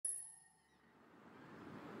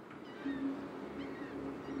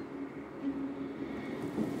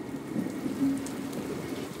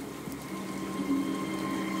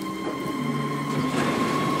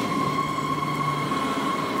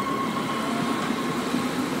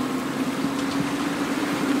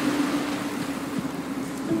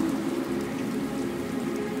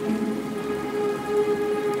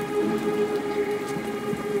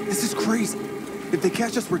If they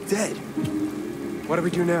catch us, we're dead. What do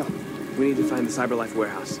we do now? We need to find the CyberLife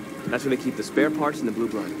warehouse. That's where they keep the spare parts and the blue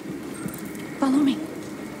blood. Follow me.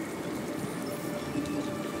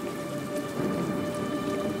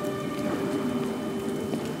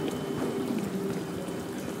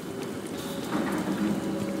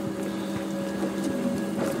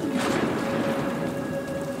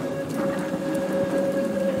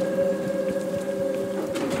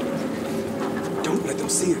 Don't let them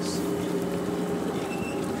see us.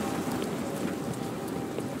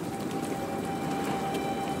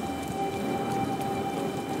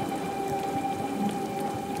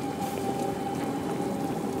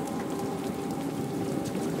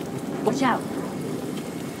 Watch out.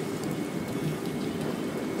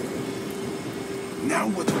 Now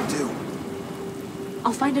what do we do?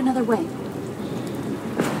 I'll find another way.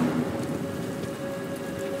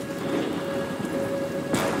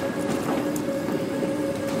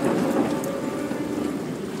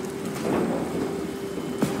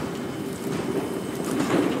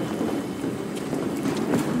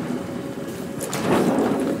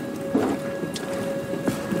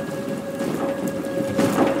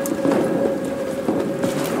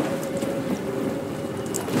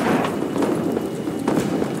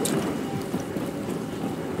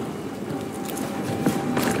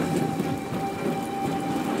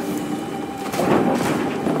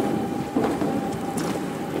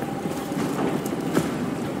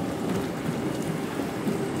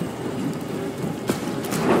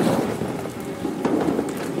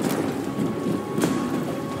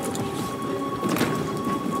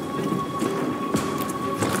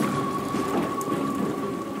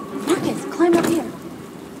 Climb up here.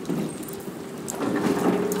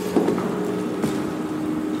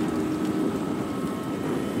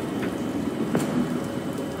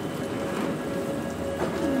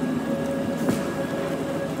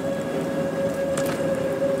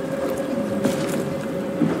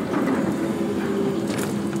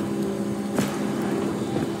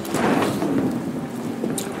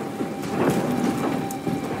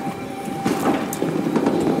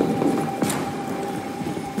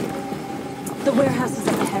 The warehouse is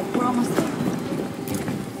up ahead. We're almost there.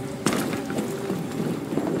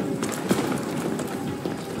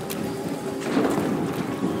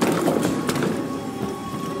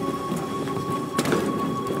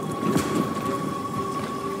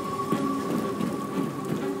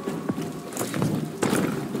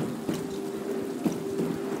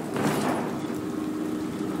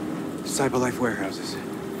 CyberLife warehouses.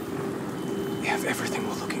 We have everything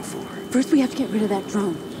we're looking for. First, we have to get rid of that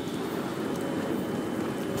drone.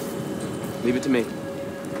 Leave it to me.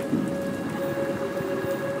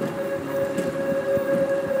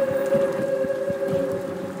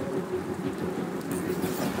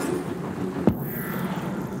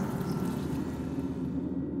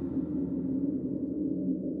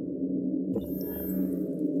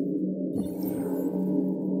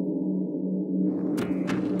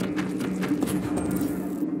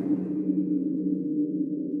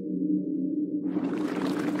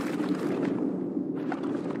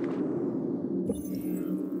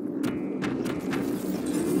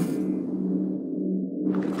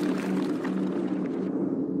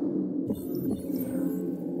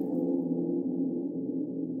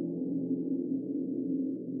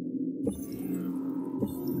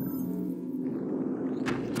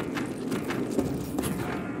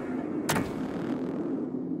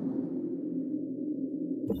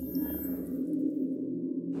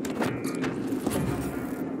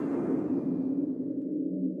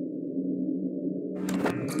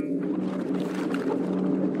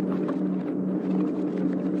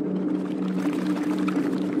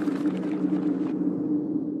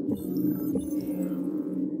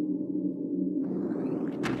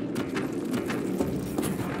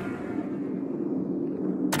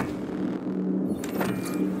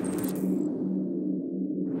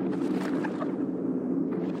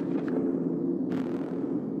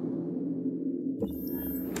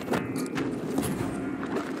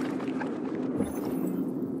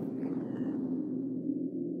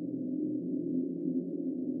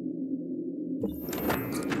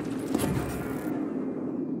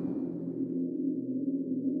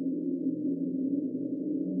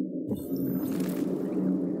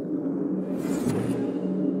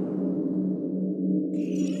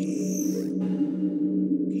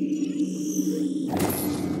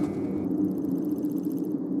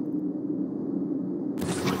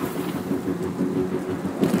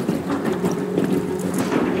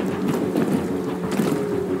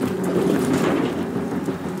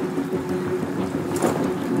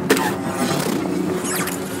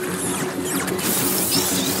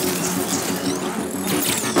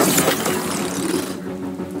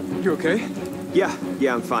 You okay? Yeah,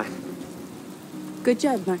 I'm fine. Good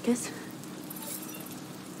job, Marcus.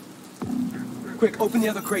 Quick, open the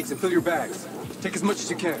other crates and fill your bags. Take as much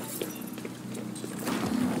as you can.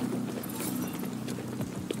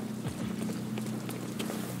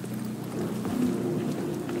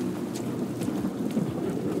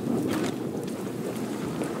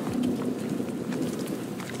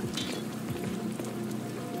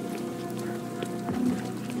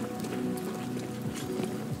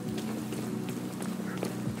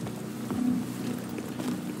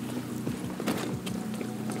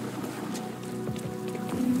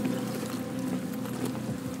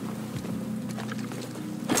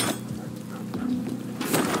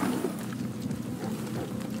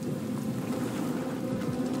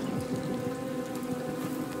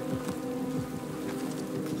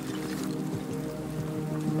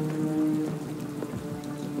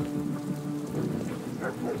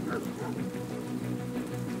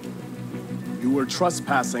 You were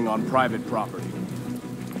trespassing on private property.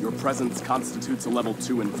 Your presence constitutes a level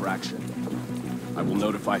 2 infraction. I will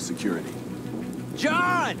notify security.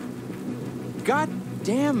 John!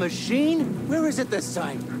 Goddamn machine! Where is it this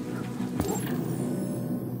time?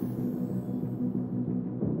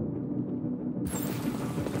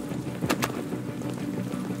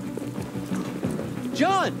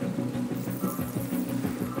 John!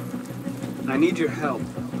 I need your help.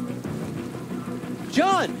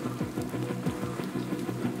 John!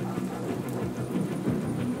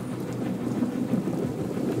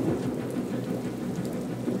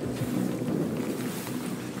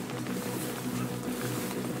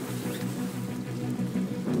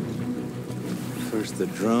 First the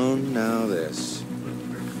drone, now this.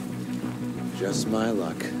 Just my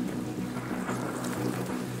luck.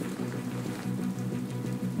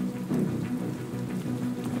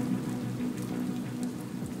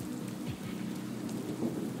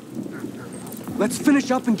 Let's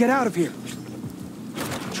finish up and get out of here.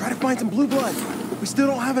 Try to find some blue blood. We still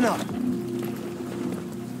don't have enough.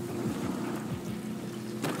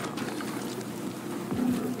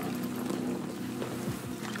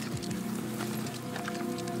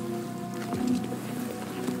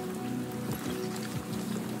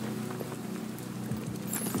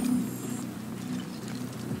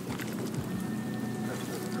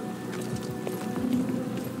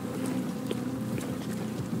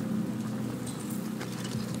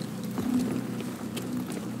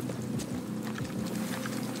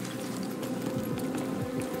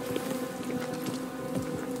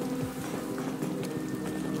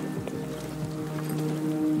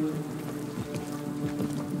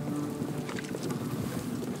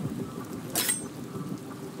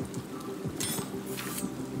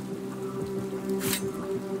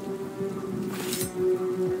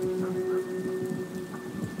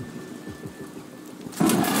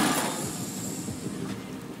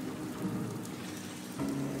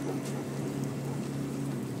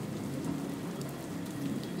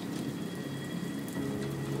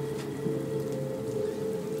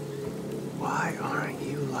 Why aren't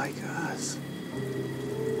you like us?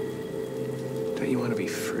 Don't you want to be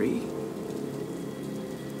free?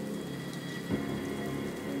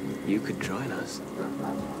 You could join us.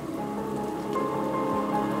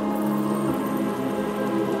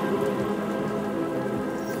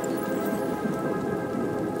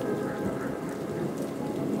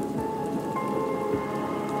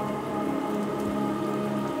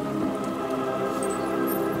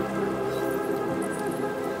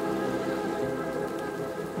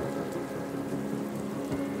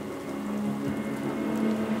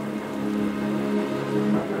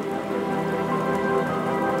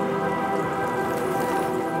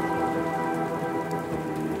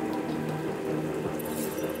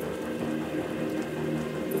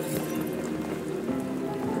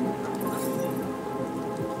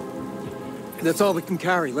 That's all we can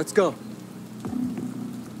carry. Let's go.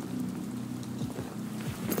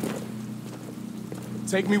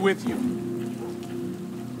 Take me with you.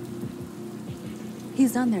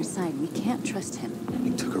 He's on their side. We can't trust him.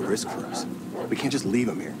 He took a risk for us. We can't just leave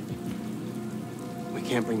him here. We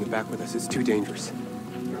can't bring him back with us. It's too dangerous.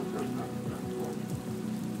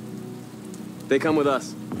 They come with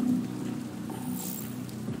us.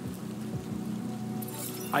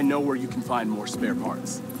 I know where you can find more spare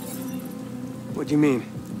parts. What do you mean?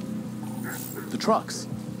 The trucks.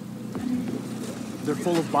 They're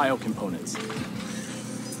full of biocomponents.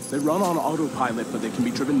 They run on autopilot, but they can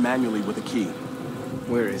be driven manually with a key.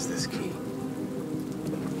 Where is this key?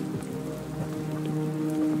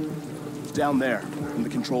 Down there, in the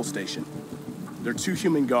control station. There are 2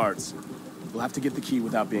 human guards. We'll have to get the key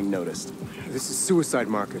without being noticed. This is suicide,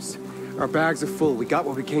 Marcus. Our bags are full. We got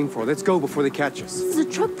what we came for. Let's go before they catch us. This is a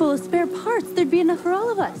truck full of spare parts. There'd be enough for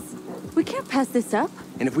all of us. We can't pass this up.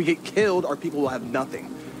 And if we get killed, our people will have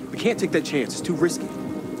nothing. We can't take that chance. It's too risky.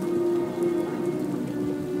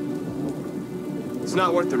 It's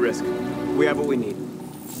not worth the risk. We have what we need.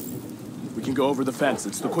 We can go over the fence.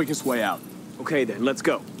 It's the quickest way out. Okay then, let's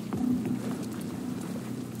go.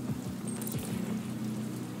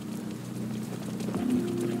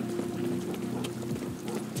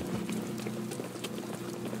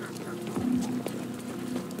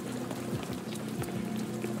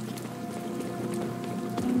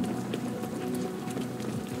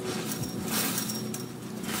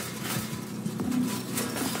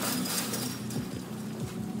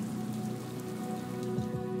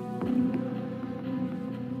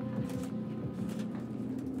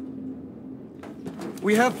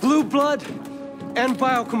 We have blue blood and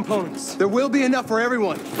biocomponents. There will be enough for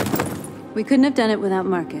everyone. We couldn't have done it without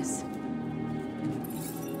Marcus.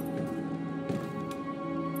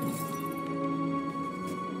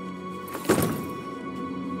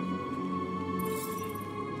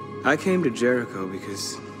 I came to Jericho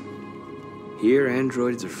because here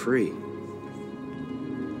androids are free.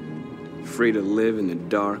 Free to live in the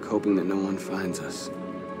dark, hoping that no one finds us.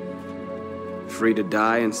 Free to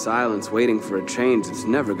die in silence, waiting for a change that's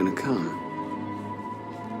never gonna come.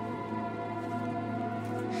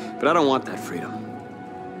 But I don't want that freedom.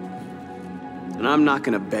 And I'm not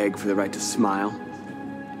gonna beg for the right to smile,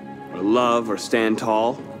 or love, or stand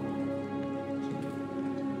tall.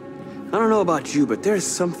 I don't know about you, but there's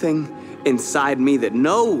something inside me that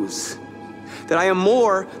knows that I am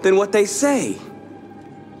more than what they say.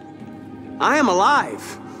 I am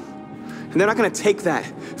alive, and they're not gonna take that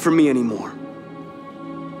from me anymore.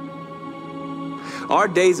 Our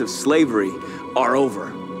days of slavery are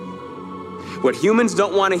over. What humans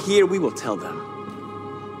don't want to hear, we will tell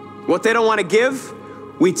them. What they don't want to give,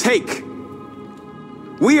 we take.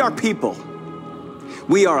 We are people.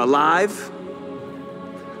 We are alive.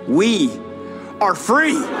 We are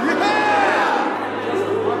free.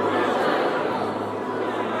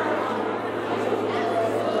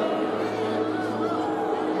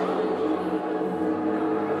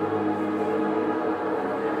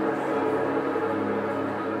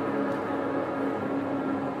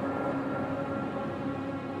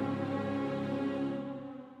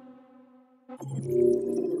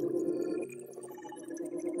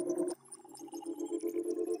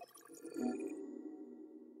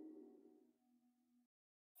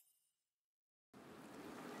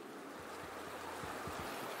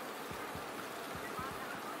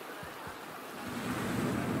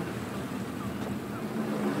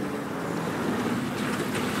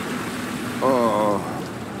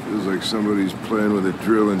 Feels like somebody's playing with a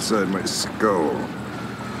drill inside my skull.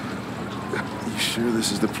 You sure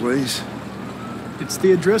this is the place? It's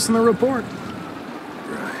the address in the report.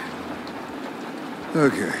 Right.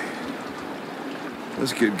 Okay.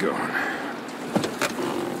 Let's get going.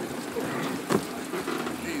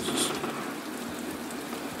 Jesus.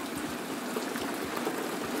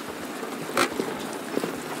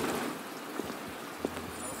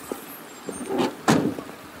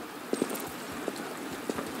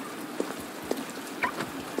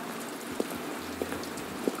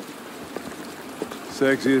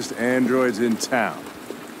 Sexiest androids in town.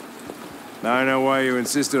 Now I know why you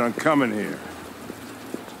insisted on coming here.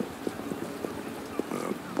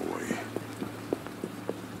 Oh, boy.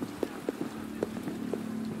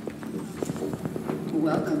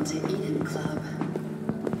 Welcome to Eden Club.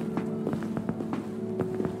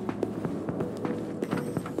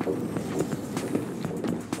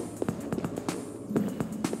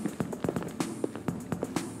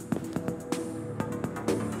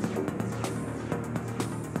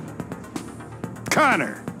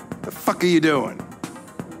 Connor! The fuck are you doing?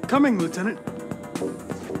 Coming, Lieutenant.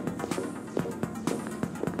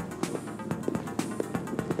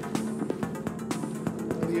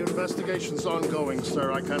 The investigation's ongoing,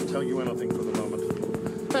 sir. I can't tell you anything for the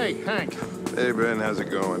moment. Hey, Hank. Hey, Ben, how's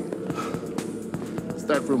it going? It's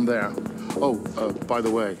that room there. Oh, by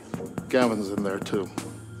the way, Gavin's in there, too.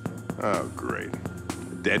 Oh, great.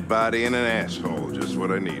 A dead body and an asshole, just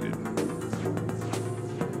what I needed.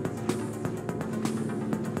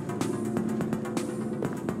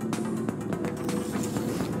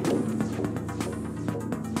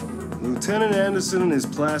 Lieutenant Anderson and his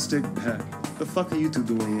plastic pack. The fuck are you two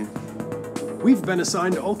doing here? We've been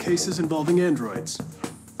assigned all cases involving androids.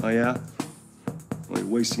 Oh, yeah? Well, you're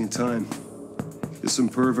wasting your time. There's some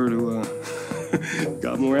pervert who,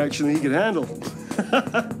 got more action than he could handle.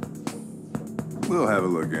 We'll have a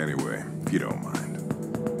look anyway, if you don't mind.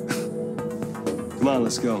 Come on,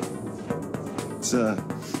 let's go.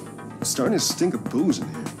 It's starting to stink of booze in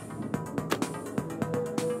here.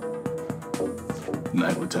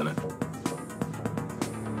 Night, Lieutenant.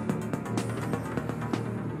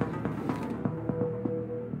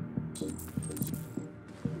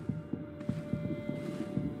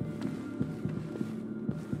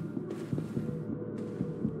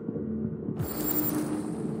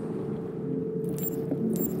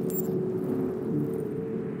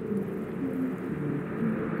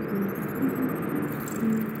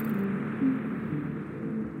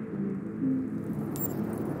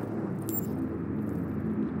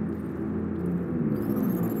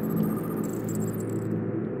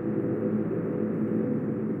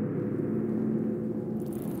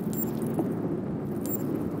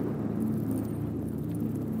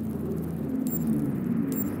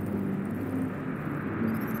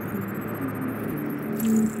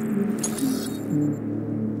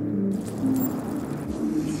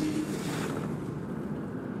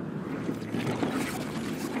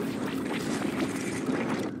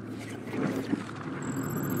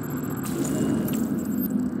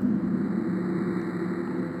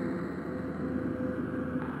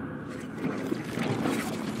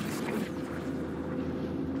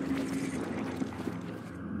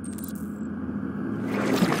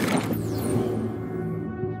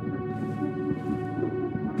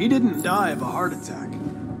 He didn't die of a heart attack.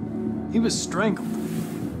 He was strangled.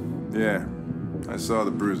 Yeah, I saw the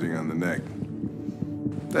bruising on the neck.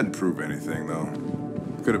 Doesn't prove anything, though.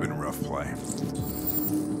 Could have been rough play.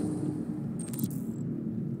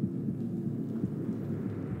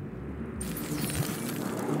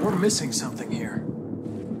 We're missing something here.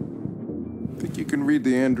 Think you can read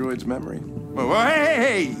the android's memory? Oh,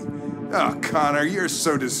 hey! Oh, Connor, you're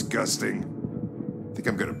so disgusting. Think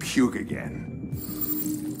I'm gonna puke again.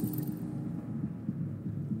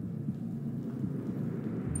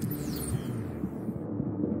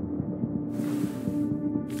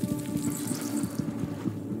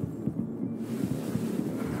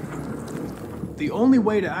 The only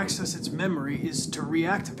way to access its memory is to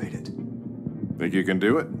reactivate it. Think you can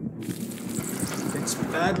do it? It's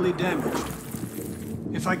badly damaged.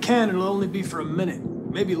 If I can, it'll only be for a minute,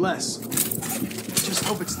 maybe less. Just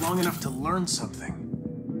hope it's long enough to learn something.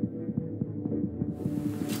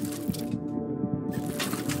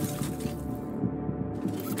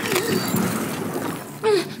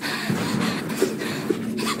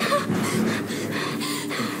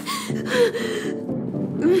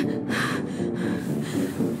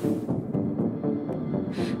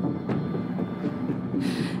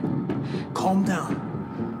 Calm down.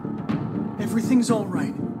 Everything's all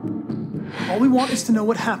right. All we want is to know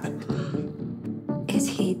what happened. Is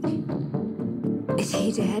he dead?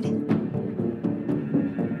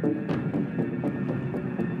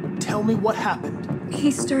 Tell me what happened. He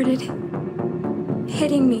started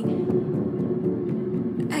hitting me.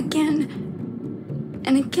 Again.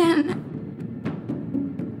 And again.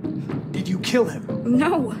 Did you kill him?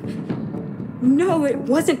 No. No, it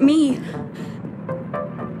wasn't me.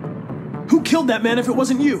 Who killed that man if it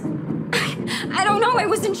wasn't you? I don't know. I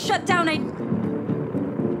wasn't shut down. I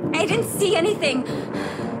didn't see anything.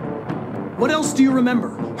 What else do you remember?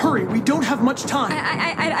 Hurry, we don't have much time.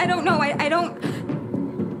 I don't know. I don't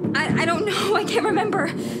know. I can't remember.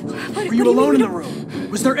 Were you alone in the room?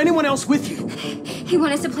 Was there anyone else with you? He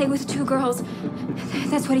wanted us to play with 2 girls.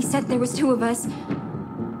 That's what he said. There was 2 of us.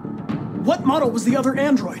 What model was the other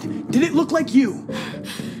android? Did it look like you?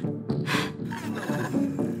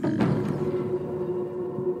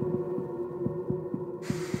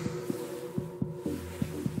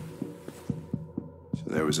 So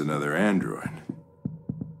there was another android.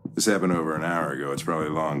 This happened over an hour ago. It's probably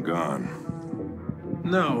long gone.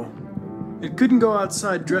 No. It couldn't go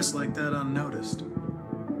outside dressed like that unnoticed.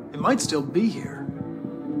 It might still be here.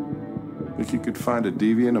 Think you could find a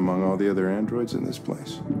deviant among all the other androids in this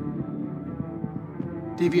place?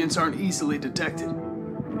 Deviants aren't easily detected.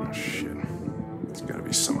 Oh, shit. There's gotta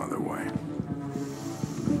be some other way.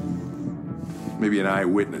 Maybe an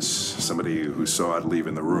eyewitness, somebody who saw it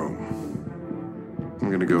leaving the room.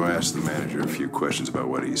 I'm gonna go ask the manager a few questions about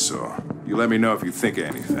what he saw. You let me know if you think of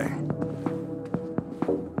anything.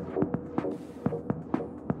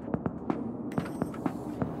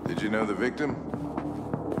 Did you know the victim?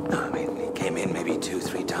 No, I mean, he came in maybe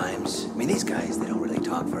 2-3 times. I mean, these guys, they don't really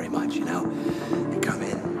talk very much, you know? They come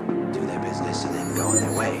in, do their business, and then go on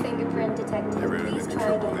their way. Fingerprint detected. Ever had any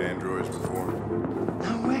trouble with androids before?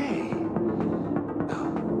 No way. Oh,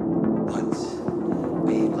 once.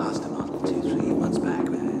 We lost a model 2-3 months back.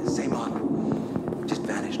 Same model. Just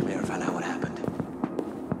vanished. We never found out what happened.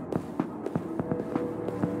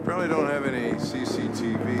 Probably don't have any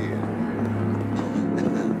CCTV in.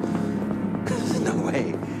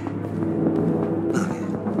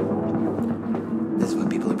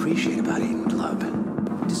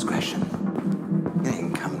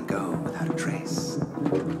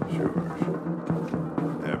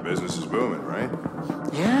 right?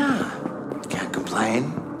 Yeah, can't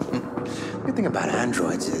complain. Good thing about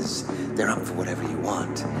androids is they're up for whatever you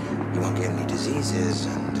want. You won't get any diseases,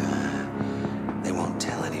 and they won't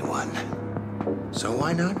tell anyone. So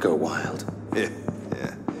why not go wild?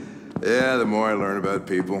 Yeah, the more I learn about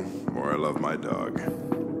people, the more I love my dog.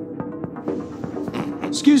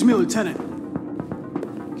 Excuse me, Lieutenant.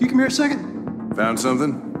 Can you come here a second? Found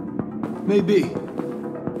something? Maybe.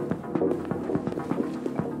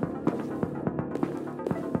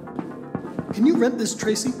 Can you rent this,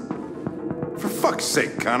 Tracy? For fuck's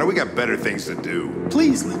sake, Connor, we got better things to do.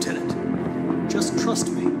 Please, Lieutenant. Just trust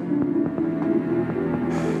me.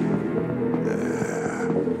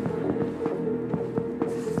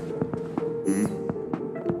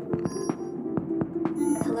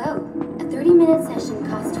 Hello. A 30-minute session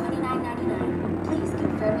costs $29.99. Please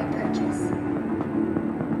confirm your purchase.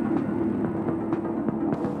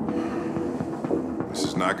 This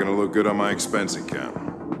is not gonna look good on my expense account.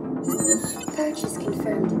 Purchase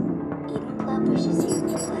confirmed. Eden Club wishes you a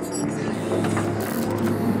pleasant experience.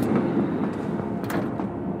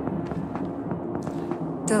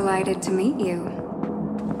 Delighted to meet you.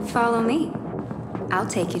 Follow me. I'll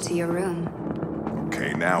take you to your room.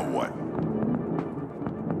 Okay, now what?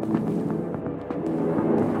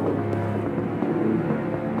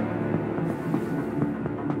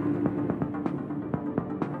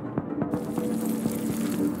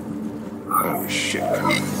 Holy shit,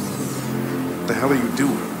 Connor. What the hell are you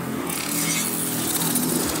doing?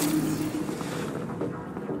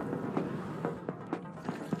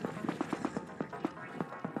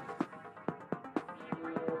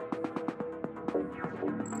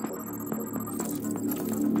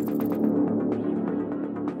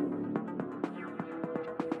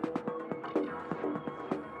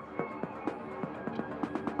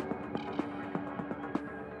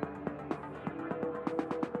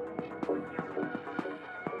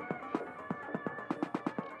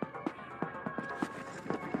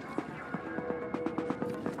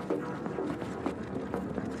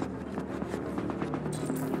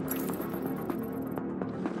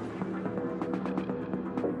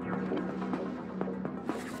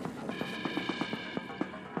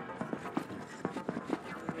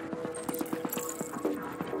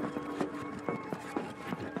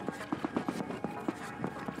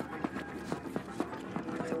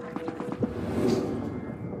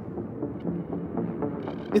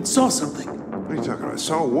 It saw something. What are you talking about?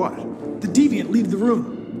 Saw what? The deviant leave the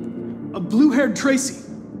room. A blue-haired Tracy.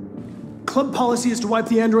 Club policy is to wipe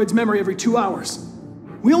the android's memory every 2 hours.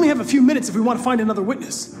 We only have a few minutes if we want to find another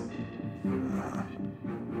witness.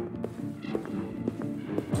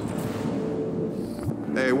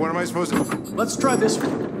 Hey, what am I supposed to... Let's try this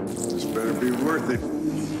one. This better be worth it.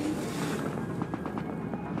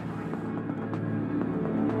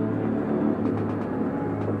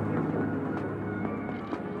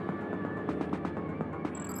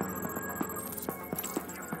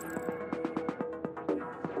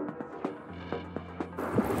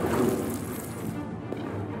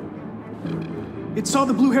 It saw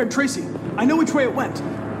the blue-haired Tracy. I know which way it went.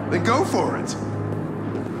 Then go for it.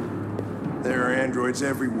 There are androids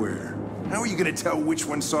everywhere. How are you gonna tell which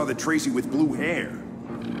one saw the Tracy with blue hair?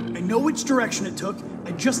 I know which direction it took.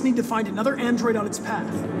 I just need to find another android on its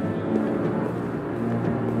path.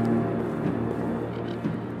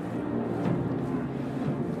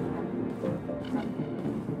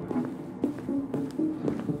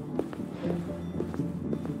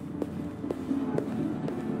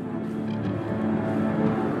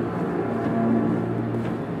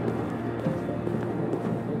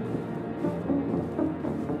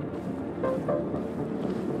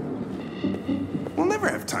 We'll never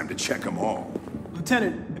have time to check them all.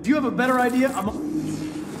 Lieutenant, if you have a better idea, I'm...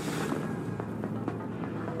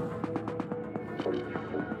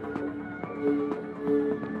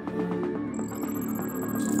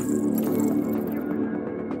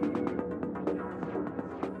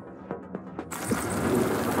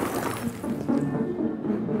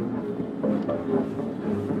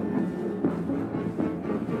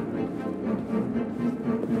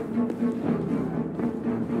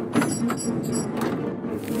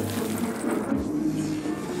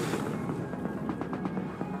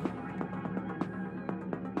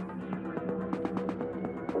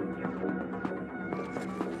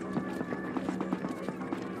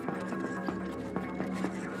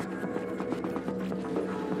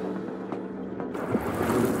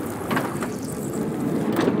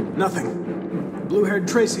 Nothing. Blue-haired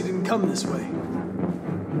Tracy didn't come this way.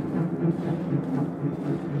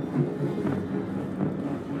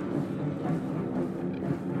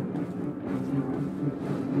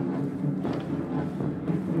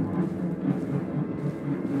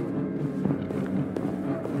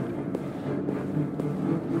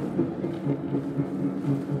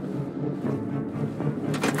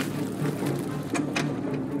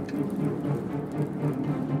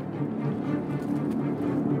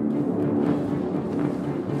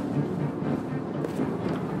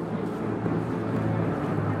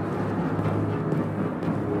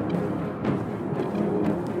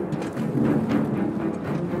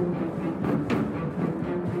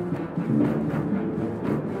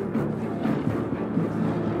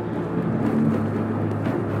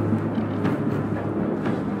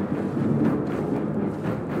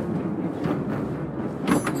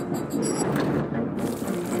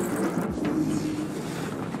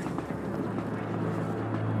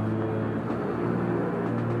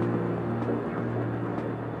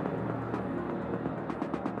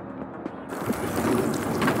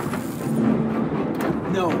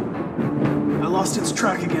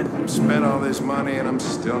 track again. Spent all this money and I'm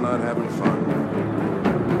still not having fun.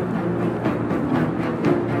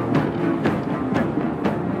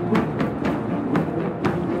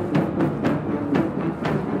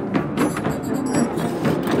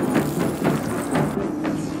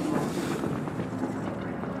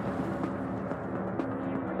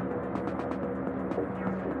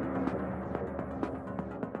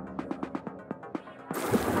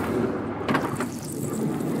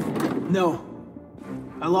 No.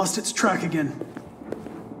 I lost its track again.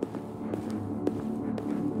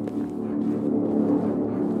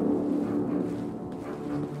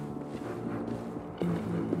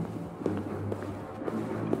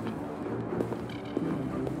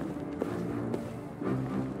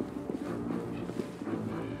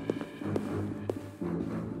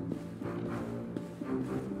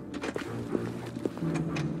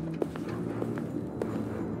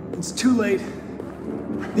 It's too late.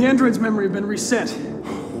 The android's memory had been reset.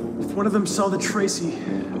 If one of them saw the Tracy,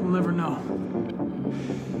 we'll never know.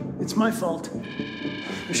 It's my fault.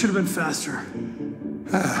 I should have been faster.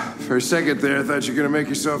 For a second there, I thought you were gonna make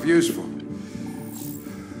yourself useful.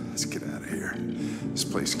 Let's get out of here. This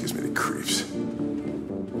place gives me the creeps.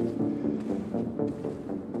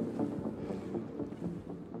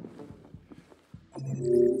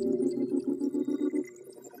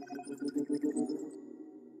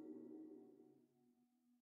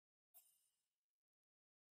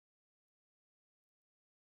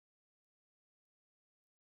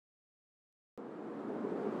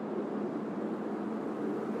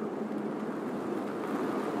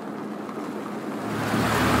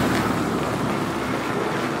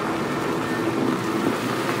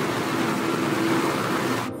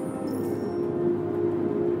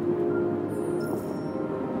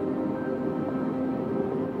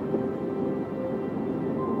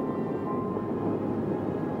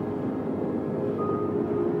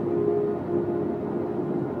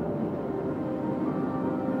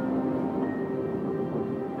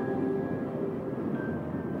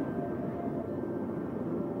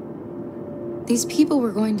 These people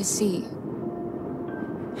we're going to see,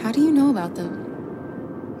 how do you know about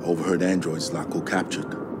them? Overheard androids Locko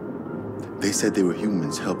captured. They said they were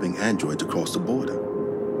humans helping androids across the border.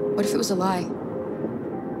 What if it was a lie?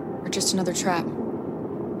 Or just another trap?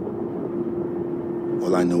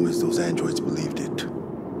 All I know is those androids believed it.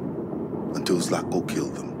 Until Zlatko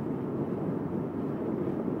killed them.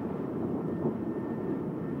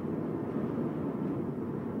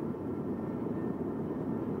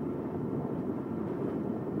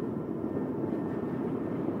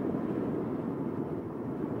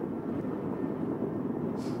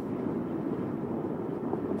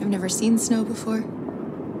 I've never seen snow before.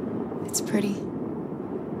 It's pretty.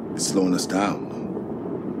 It's slowing us down.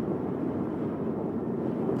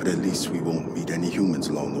 But at least we won't meet any humans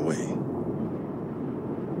along the way.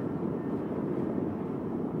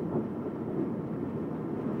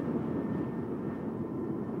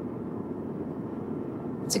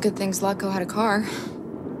 It's a good thing Zlatko had a car.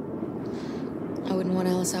 I wouldn't want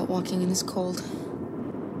Alice out walking in this cold.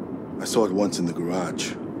 I saw it once in the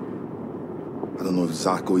garage. I don't know if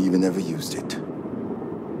Zlatko even ever used it.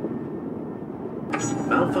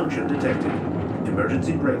 Malfunction detected.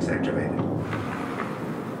 Emergency brakes activated.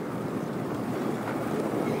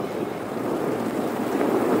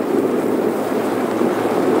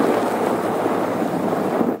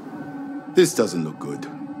 This doesn't look good.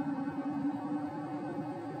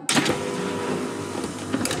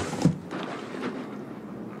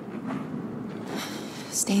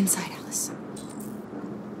 Stay inside, Alice.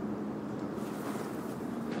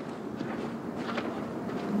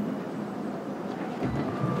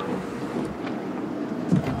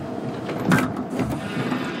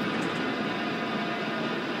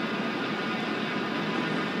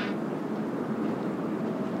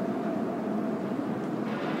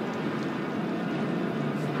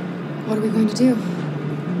 What are we going to do?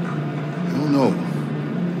 I don't know.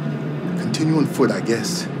 Continue on foot, I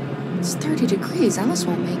guess. It's 30 degrees. Alice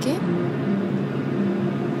won't make it.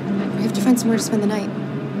 We have to find somewhere to spend the night.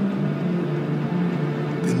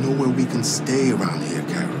 There's nowhere we can stay around here,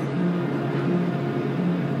 Carol.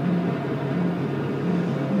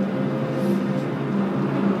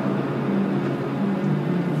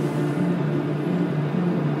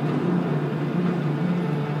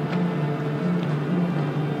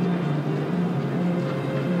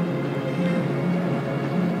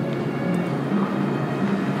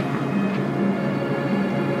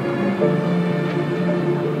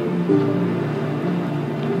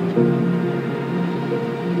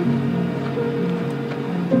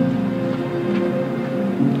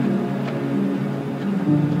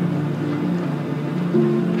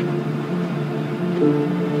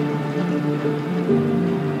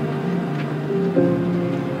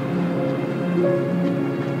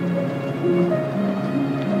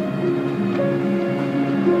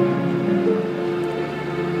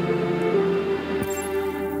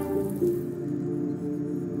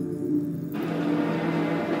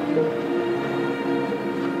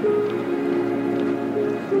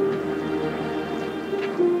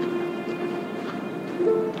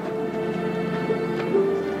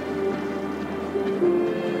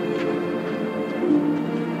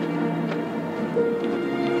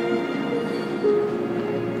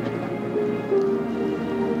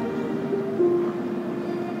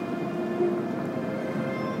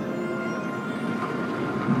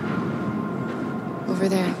 Over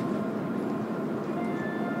there.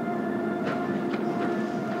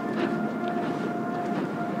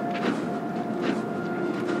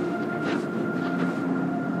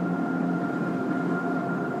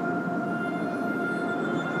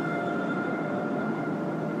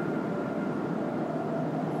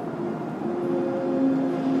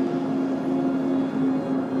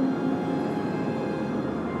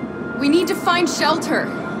 We need to find shelter.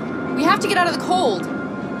 We have to get out of the cold.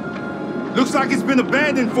 Looks like it's been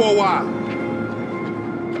abandoned for a while.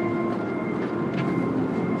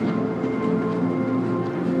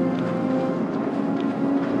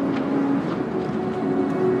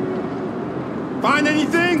 Find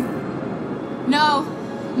anything? No.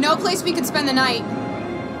 No place we could spend the night.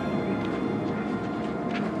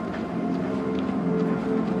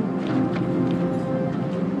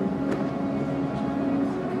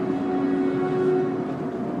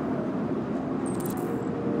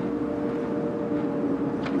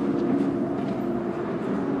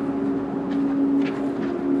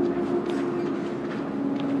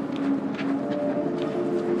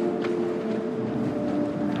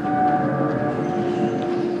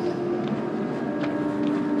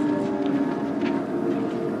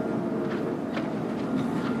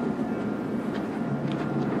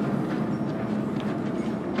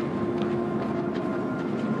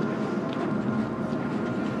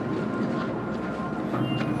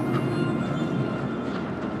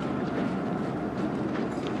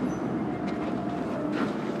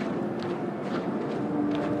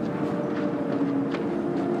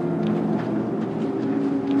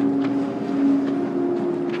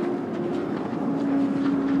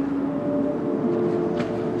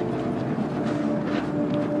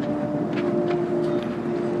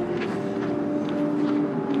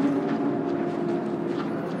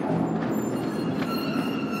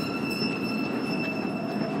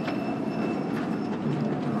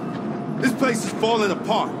 This place is falling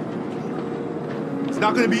apart. It's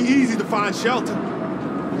not gonna be easy to find shelter.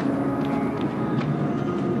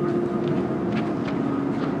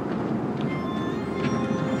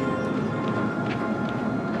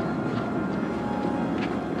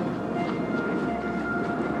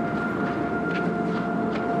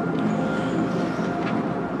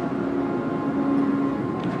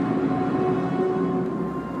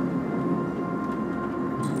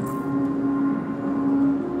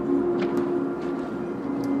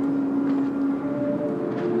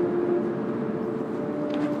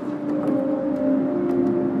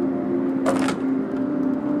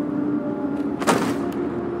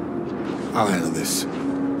 I'll handle this.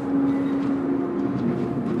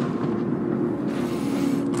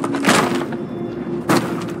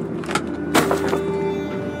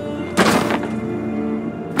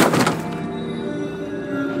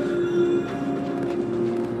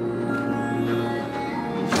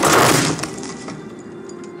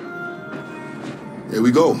 Here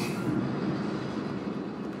we go.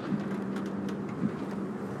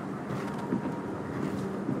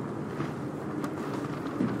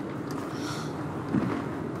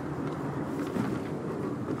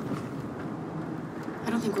 I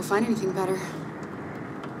don't think we'll find anything better.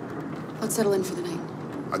 Let's settle in for the night.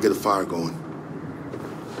 I'll get a fire going.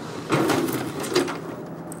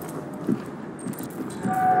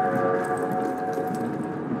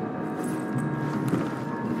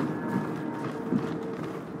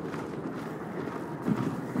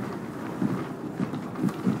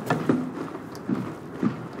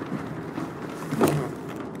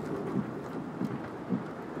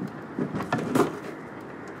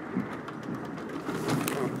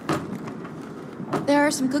 There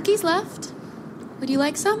are some cookies left. Would you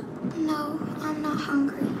like some? No, I'm not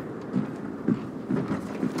hungry.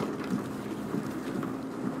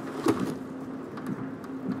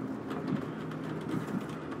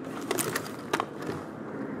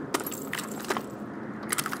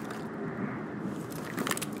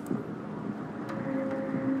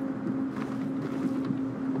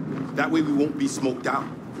 That way we won't be smoked out.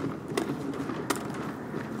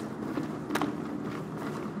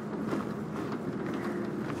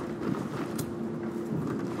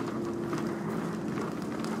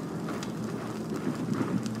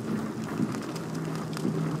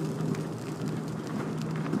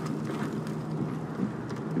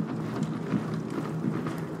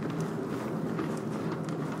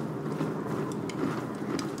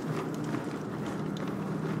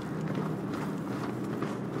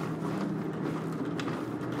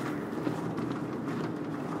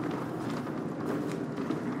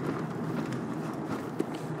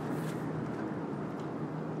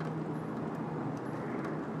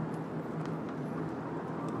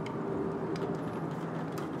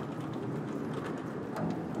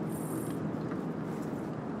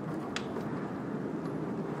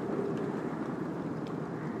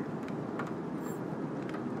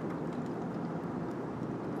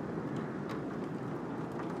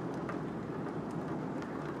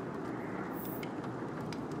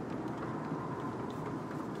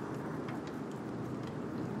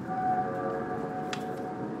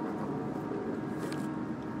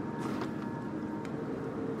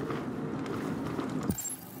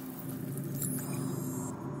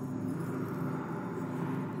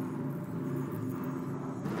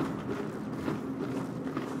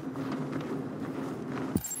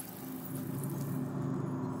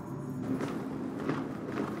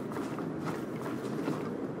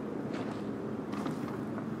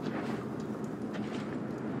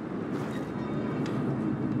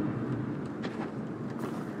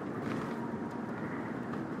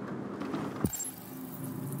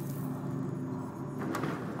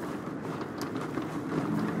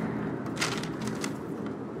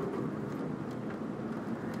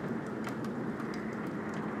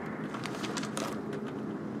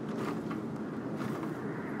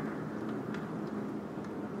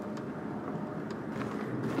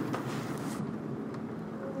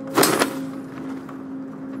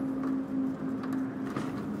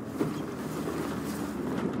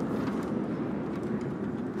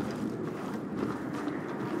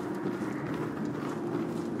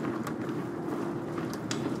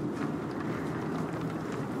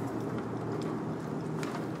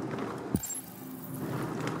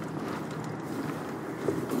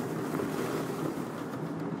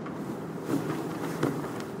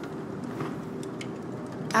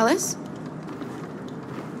 Alice?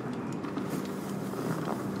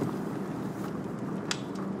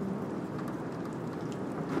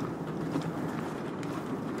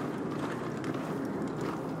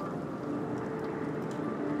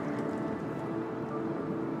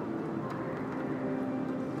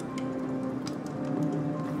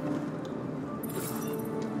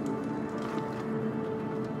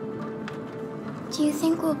 Do you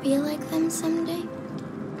think we'll be like them someday?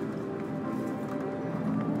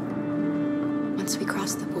 Once we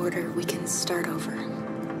cross the border, we can start over.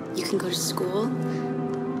 You can go to school.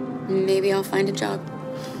 Maybe I'll find a job.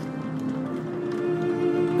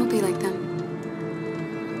 We'll be like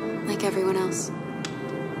them. Like everyone else.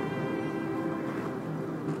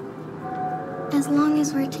 As long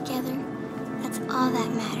as we're together, that's all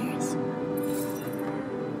that matters.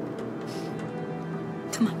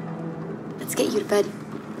 Come on. Let's get you to bed.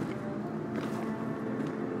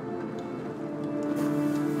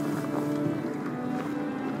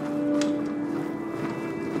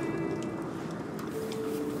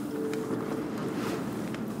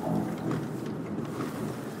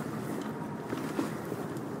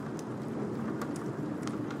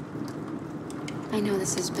 I know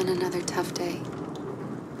this has been another tough day.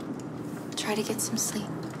 Try to get some sleep.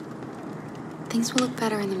 Things will look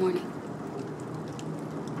better in the morning.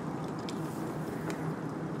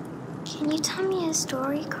 Can you tell me a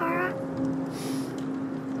story, Kara?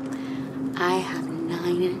 I have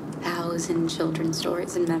 9,000 children's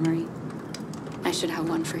stories in memory. I should have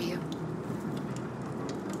one for you.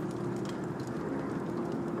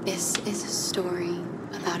 This is a story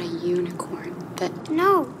about a unicorn that...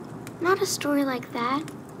 No, not a story like that.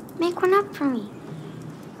 Make one up for me.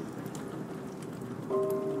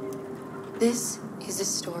 This is a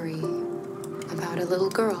story about a little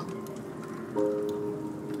girl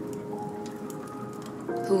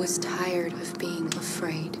who was tired of being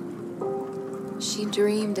afraid. She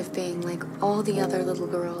dreamed of being like all the other little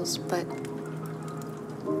girls, but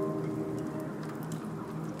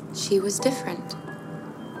she was different.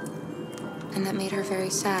 And that made her very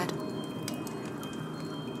sad.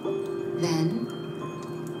 Then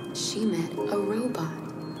she met a robot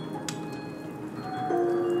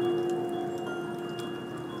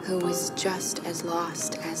who was just as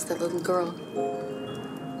lost as the little girl.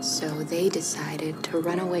 So they decided to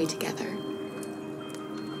run away together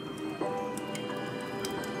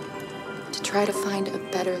to try to find a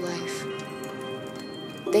better life.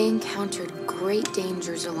 They encountered great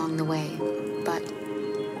dangers along the way, but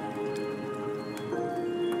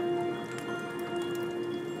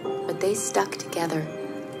they stuck together,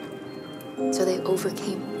 so they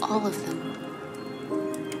overcame all of them.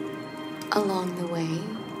 Along the way,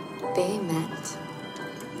 they met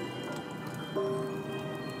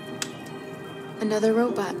another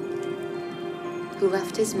robot who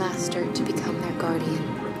left his master to become their guardian.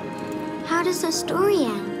 How does the story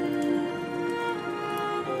end?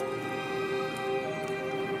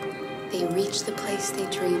 They reach the place they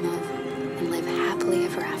dream of and live happily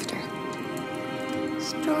ever after.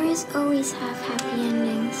 Stories always have happy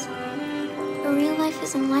endings, but real life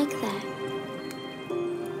isn't like that.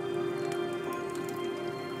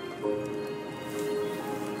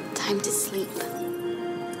 Time to sleep.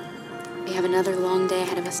 We have another long day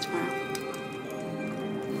ahead of us tomorrow.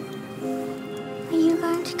 Are you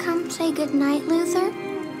going to come say goodnight, Luther?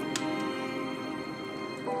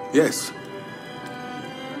 Yes.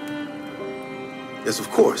 Yes, of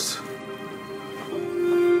course.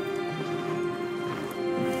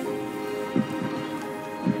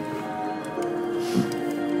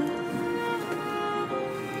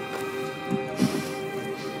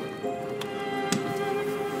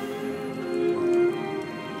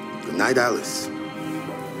 Good night, Alice.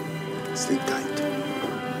 Sleep tight.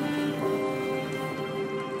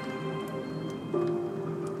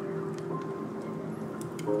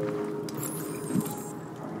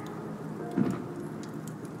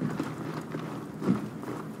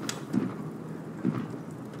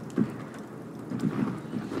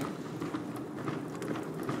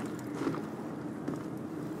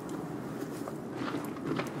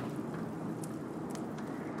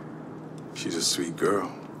 She's a sweet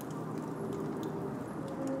girl.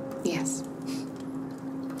 Yes.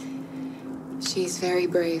 She's very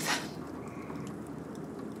brave.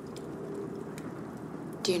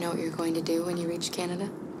 Do you know what you're going to do when you reach Canada?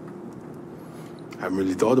 I haven't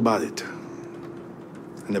really thought about it.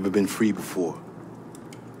 I've never been free before.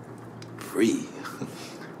 Free?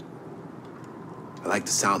 I like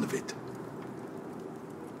the sound of it.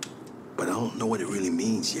 But I don't know what it really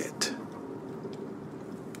means yet.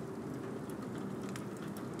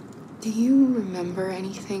 Do you remember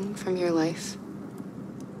anything from your life?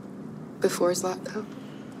 Before Zlatko?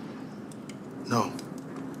 No.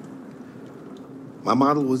 My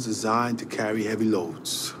model was designed to carry heavy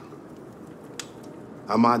loads.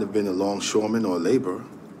 I might have been a longshoreman or a laborer.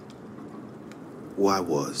 Who I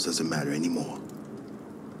was doesn't matter anymore.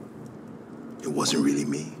 It wasn't really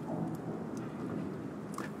me.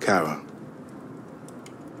 Kara,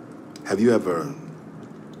 have you ever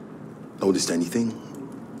noticed anything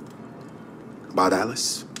about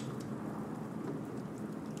Alice?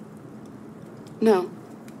 No.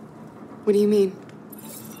 What do you mean?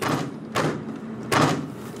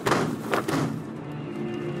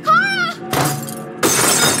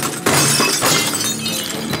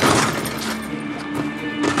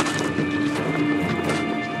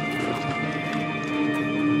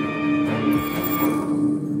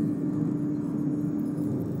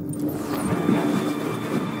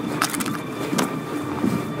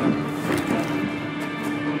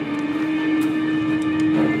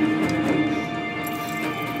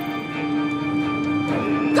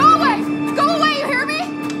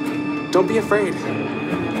 Don't be afraid.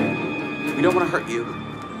 We don't want to hurt you.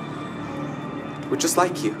 We're just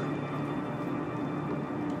like you.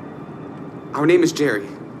 Our name is Jerry.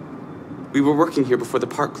 We were working here before the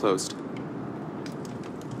park closed.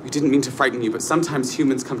 We didn't mean to frighten you, but sometimes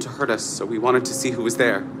humans come to hurt us, so we wanted to see who was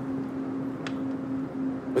there.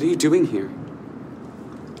 What are you doing here?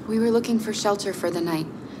 We were looking for shelter for the night.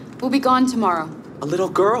 We'll be gone tomorrow. A little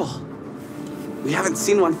girl. We haven't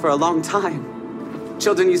seen one for a long time.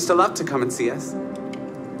 Children used to love to come and see us.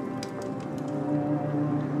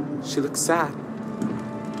 She looks sad.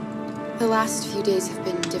 The last few days have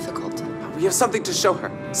been difficult. We have something to show her.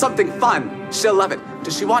 Something fun. She'll love it.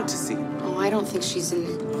 Does she want to see? Oh, I don't think she's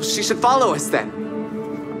in... Well, she should follow us then.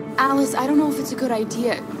 Alice, I don't know if it's a good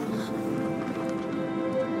idea.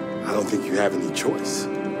 I don't think you have any choice.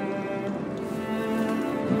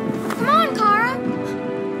 Come on, Kara!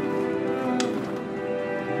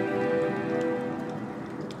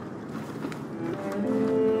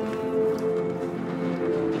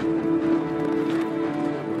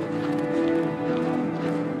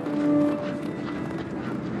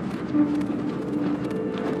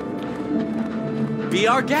 Be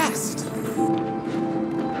our guest.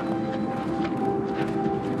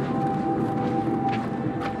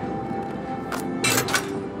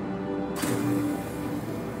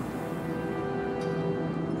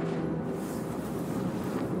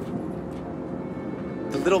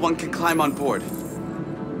 The little one can climb on board.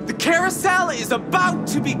 The carousel is about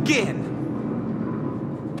to begin.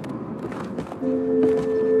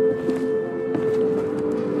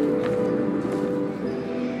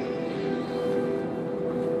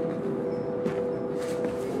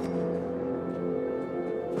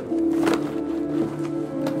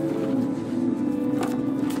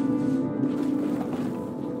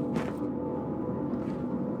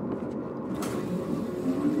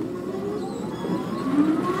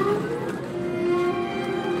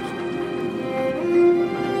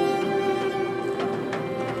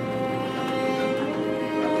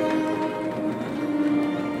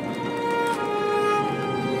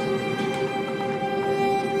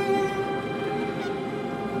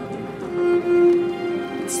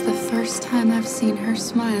 First time I've seen her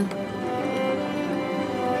smile.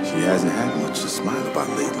 She hasn't had much to smile about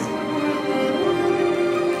lately.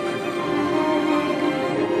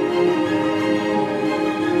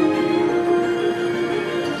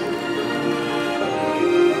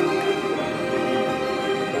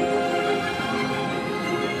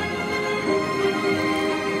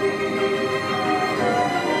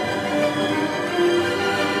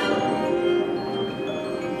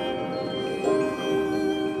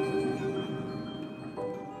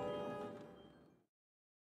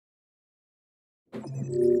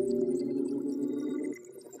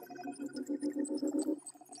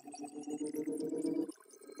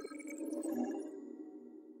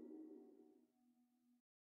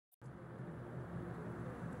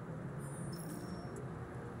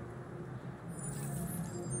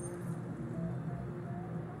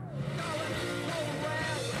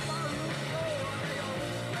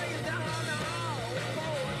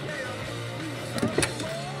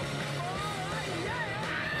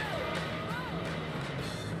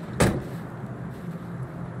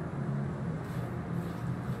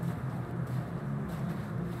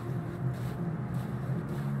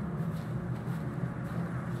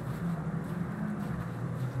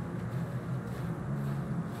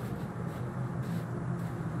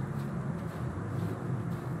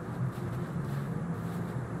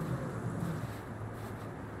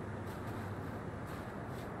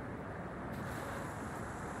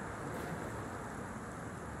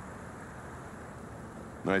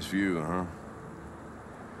 Nice view, huh?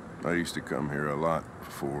 I used to come here a lot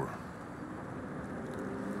before.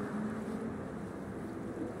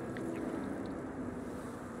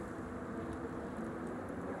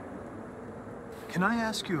 Can I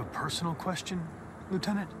ask you a personal question,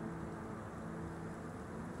 Lieutenant?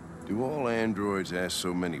 Do all androids ask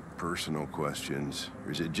so many personal questions,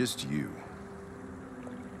 or is it just you?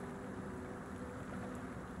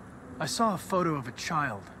 I saw a photo of a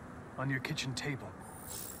child on your kitchen table.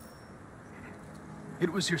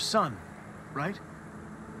 It was your son, right?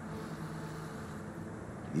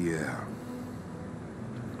 Yeah.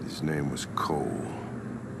 His name was Cole.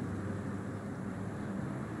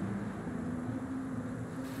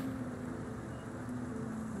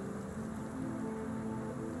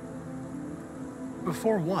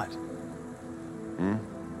 Before what? Hmm?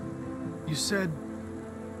 You said,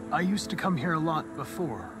 I used to come here a lot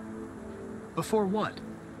before. Before what?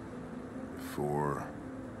 Before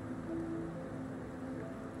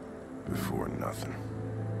nothing.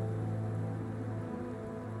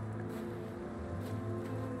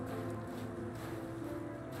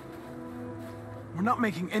 We're not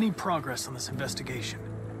making any progress on this investigation.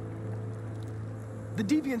 The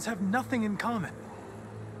Deviants have nothing in common.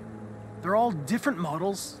 They're all different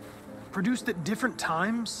models, produced at different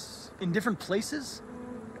times, in different places.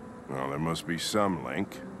 Well, there must be some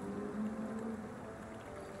link.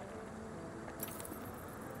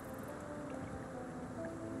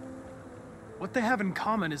 What they have in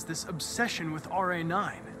common is this obsession with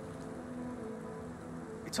RA9.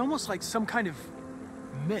 It's almost like some kind of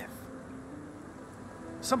myth.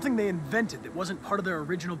 Something they invented that wasn't part of their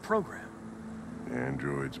original program.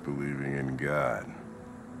 Androids believing in God.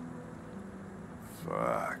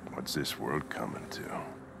 Fuck, what's this world coming to?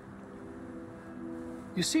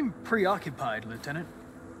 You seem preoccupied, Lieutenant.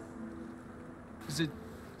 Is it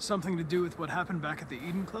something to do with what happened back at the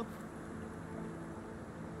Eden Club?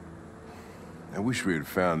 I wish we had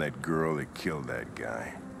found that girl that killed that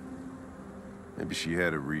guy. Maybe she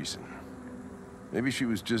had a reason. Maybe she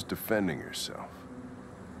was just defending herself.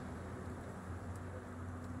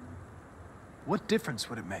 What difference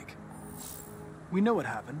would it make? We know what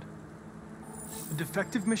happened. A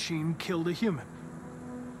defective machine killed a human.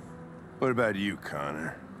 What about you,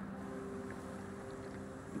 Connor?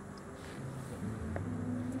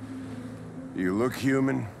 You look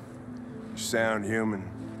human, you sound human,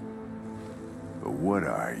 but what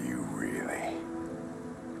are you really?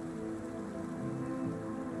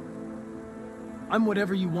 I'm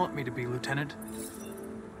whatever you want me to be, Lieutenant.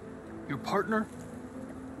 Your partner?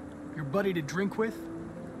 Your buddy to drink with?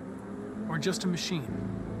 Or just a machine?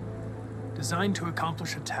 Designed to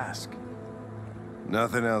accomplish a task.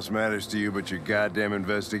 Nothing else matters to you but your goddamn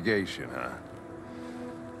investigation, huh?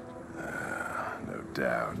 No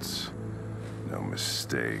doubts, no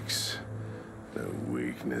mistakes, no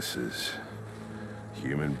weaknesses.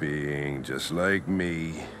 Human being just like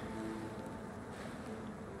me.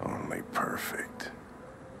 Only perfect.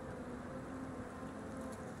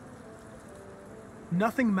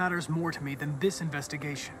 Nothing matters more to me than this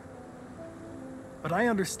investigation. But I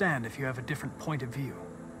understand if you have a different point of view.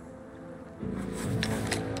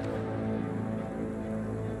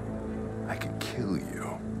 I could kill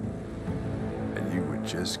you. And you would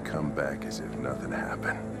just come back as if nothing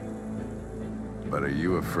happened. But are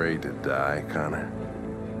you afraid to die, Connor?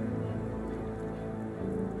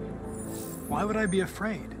 Why would I be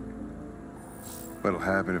afraid? What'll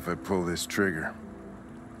happen if I pull this trigger?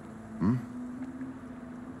 Hmm?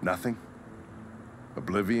 Nothing?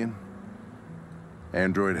 Oblivion?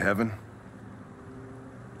 Android heaven?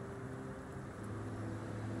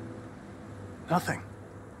 Nothing.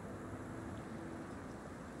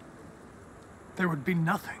 There would be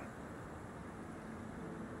nothing.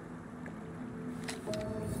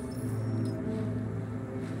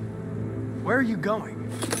 Where are you going?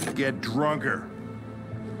 Get drunker.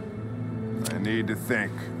 I need to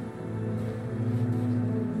think.